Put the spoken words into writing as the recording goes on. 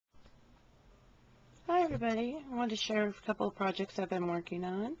everybody, I wanted to share a couple of projects I've been working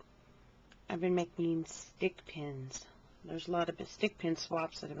on. I've been making stick pins. There's a lot of stick pin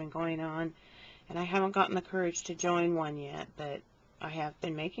swaps that have been going on, and I haven't gotten the courage to join one yet, but I have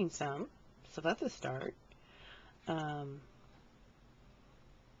been making some, so that's a start. I've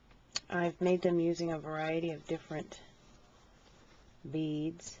made them using a variety of different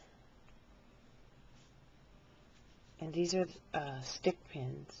beads, and these are stick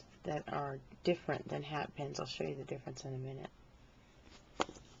pins that are different than hat pins. I'll show you the difference in a minute.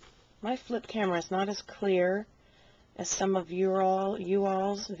 My flip camera is not as clear as some of you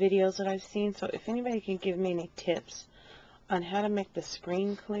all's videos that I've seen, so if anybody can give me any tips on how to make the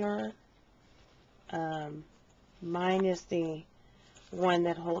screen clearer. Mine is the one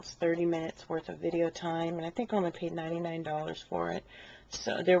that holds 30 minutes worth of video time, and I think I only paid $99 for it.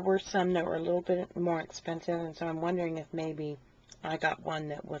 So there were some that were a little bit more expensive, and so I'm wondering if maybe I got one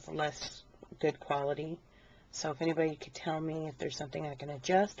that was less good quality. So if anybody could tell me if there's something I can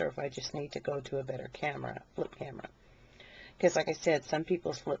adjust, or if I just need to go to a better camera, flip camera. Because like I said, some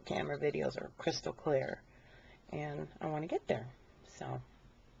people's flip camera videos are crystal clear, and I want to get there. So,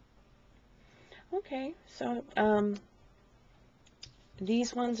 okay, so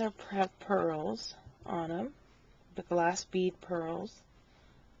these ones are pearls on them, the glass bead pearls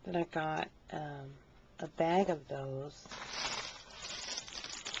that I got a bag of those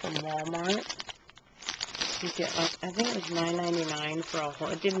from Walmart. You get, like, I think it was $9.99 for a whole.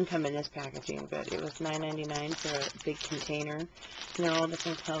 It didn't come in this packaging, but it was $9.99 for a big container. And they're all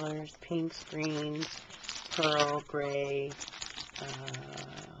different colors: pinks, greens, pearl, gray.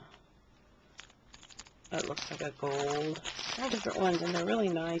 It looks like a gold. All different ones, and they're really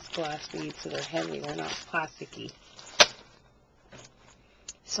nice glass beads, so they're heavy. They're not plasticky.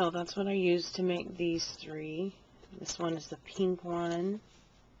 So that's what I used to make these three. This one is the pink one,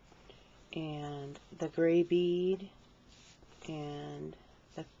 and the gray bead, and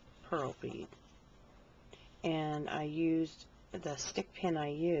the pearl bead. And I used, the stick pin I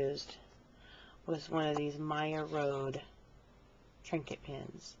used was one of these Maya Road trinket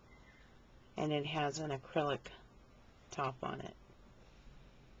pins, and it has an acrylic top on it.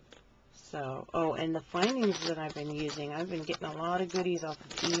 So, oh, and the findings that I've been using, I've been getting a lot of goodies off of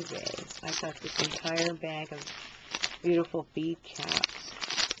eBay. I got this entire bag of beautiful bead caps.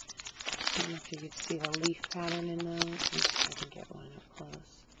 I don't know if you could see the leaf pattern in those. Let's see if I can get one up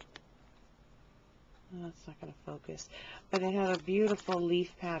close. Oh, it's not going to focus. But it had a beautiful leaf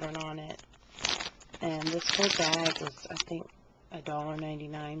pattern on it. And this whole bag was, I think,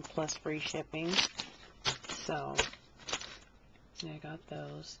 $1.99 plus free shipping. So, I got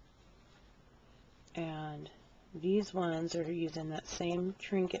those. And these ones are using that same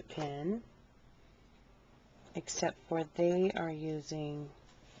trinket pin, except for they are using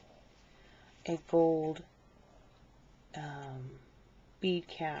a gold bead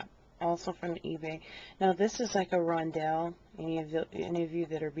cap, also from eBay. Now this is like a rondelle. Any of you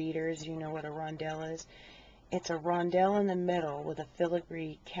that are beaders, you know what a rondelle is. It's a rondelle in the middle with a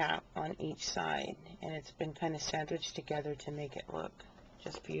filigree cap on each side, and it's been kind of sandwiched together to make it look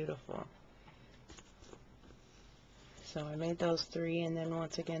just beautiful. So I made those three, and then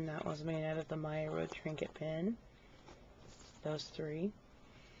once again that was made out of the Maya Road trinket pin. Those three.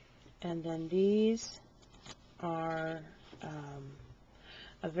 And then these are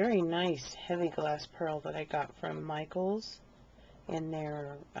a very nice heavy glass pearl that I got from Michael's in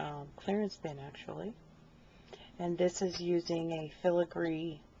their clearance bin, actually. And this is using a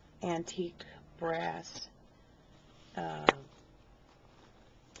filigree antique brass.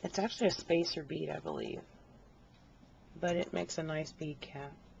 It's actually a spacer bead, I believe, but it makes a nice bead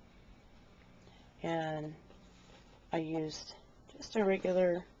cap. And I used just a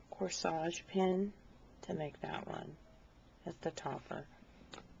regular corsage pin to make that one as the topper.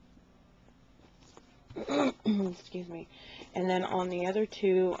 Excuse me. And then on the other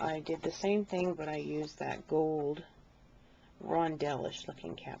two, I did the same thing, but I used that gold rondelle-ish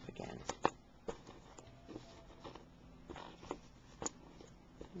looking cap again.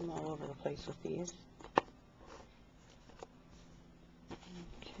 I'm all over the place with these.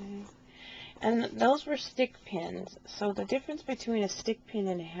 Okay. And those were stick pins. So the difference between a stick pin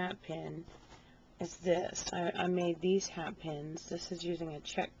and a hat pin is this. I made these hat pins. This is using a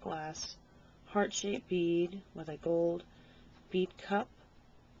check glass heart-shaped bead with a gold bead cup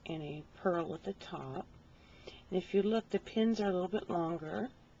and a pearl at the top. And if you look, the pins are a little bit longer,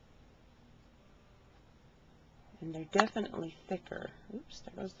 and they're definitely thicker. Oops,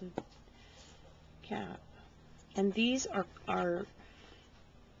 there goes the cap. And these are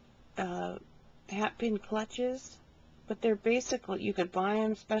hat pin clutches, but they're basically, you could buy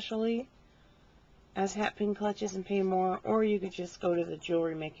them specially as hat pin clutches and pay more, or you could just go to the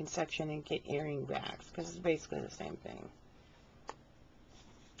jewelry making section and get earring backs, because it's basically the same thing.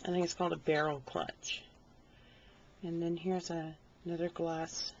 I think it's called a barrel clutch. And then here's another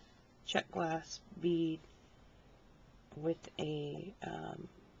glass, check glass bead with a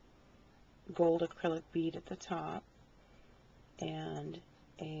gold acrylic bead at the top, and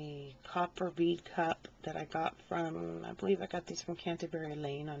a copper bead cup that I got from, I believe I got these from Canterbury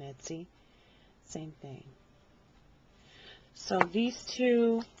Lane on Etsy. Same thing. So these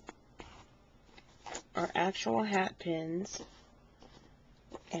two are actual hat pins,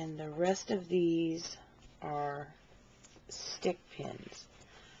 and the rest of these are stick pins.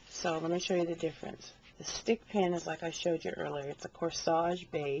 So let me show you the difference. The stick pin is like I showed you earlier. It's a corsage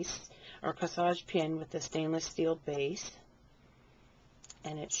base, or corsage pin with a stainless steel base,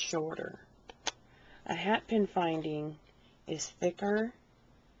 and it's shorter. A hat pin finding is thicker.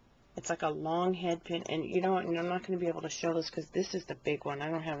 It's like a long head pin, and you know what, and I'm not going to be able to show this because this is the big one. I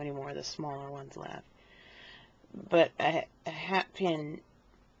don't have any more of the smaller ones left. But a hat pin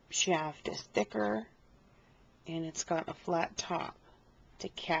shaft is thicker, and it's got a flat top to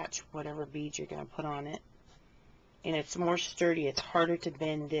catch whatever beads you're going to put on it. And it's more sturdy. It's harder to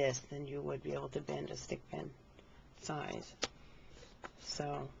bend this than you would be able to bend a stick pin size.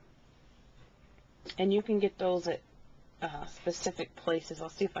 So, and you can get those at specific places. I'll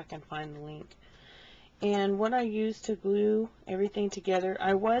see if I can find the link. And what I use to glue everything together,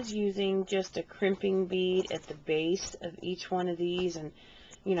 I was using just a crimping bead at the base of each one of these, and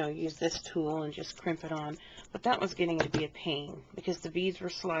you know, use this tool and just crimp it on. But that was getting to be a pain because the beads were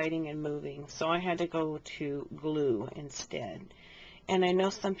sliding and moving, so I had to go to glue instead. And I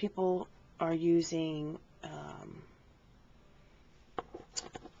know some people are using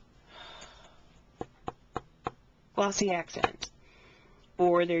glossy accent,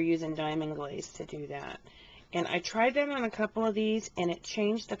 or they're using diamond glaze to do that. And I tried that on a couple of these, and it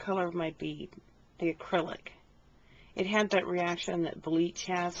changed the color of my bead, the acrylic. It had that reaction that bleach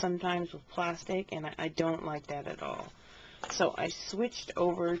has sometimes with plastic, and I don't like that at all. So I switched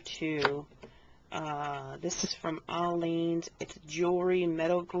over to, this is from Aleene's. It's jewelry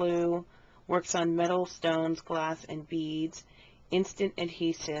metal glue, works on metal, stones, glass, and beads, instant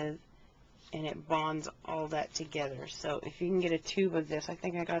adhesive, and it bonds all that together. So if you can get a tube of this, I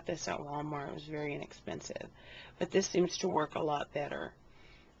think I got this at Walmart. It was very inexpensive. But this seems to work a lot better.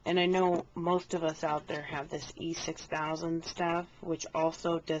 And I know most of us out there have this E6000 stuff, which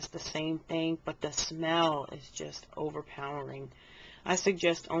also does the same thing, but the smell is just overpowering. I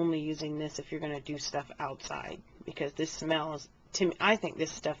suggest only using this if you're going to do stuff outside, because this smell is, to me, I think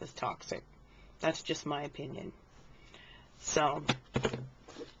this stuff is toxic. That's just my opinion. So,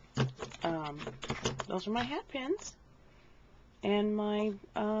 those are my hat pins and my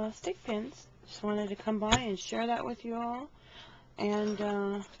stick pins. Just wanted to come by and share that with you all. And,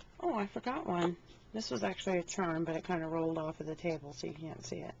 oh, I forgot one. This was actually a charm, but it kind of rolled off of the table, so you can't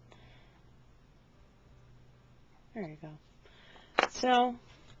see it. There you go. So,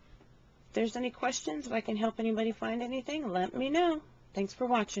 if there's any questions, if I can help anybody find anything, let me know. Thanks for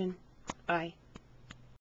watching. Bye.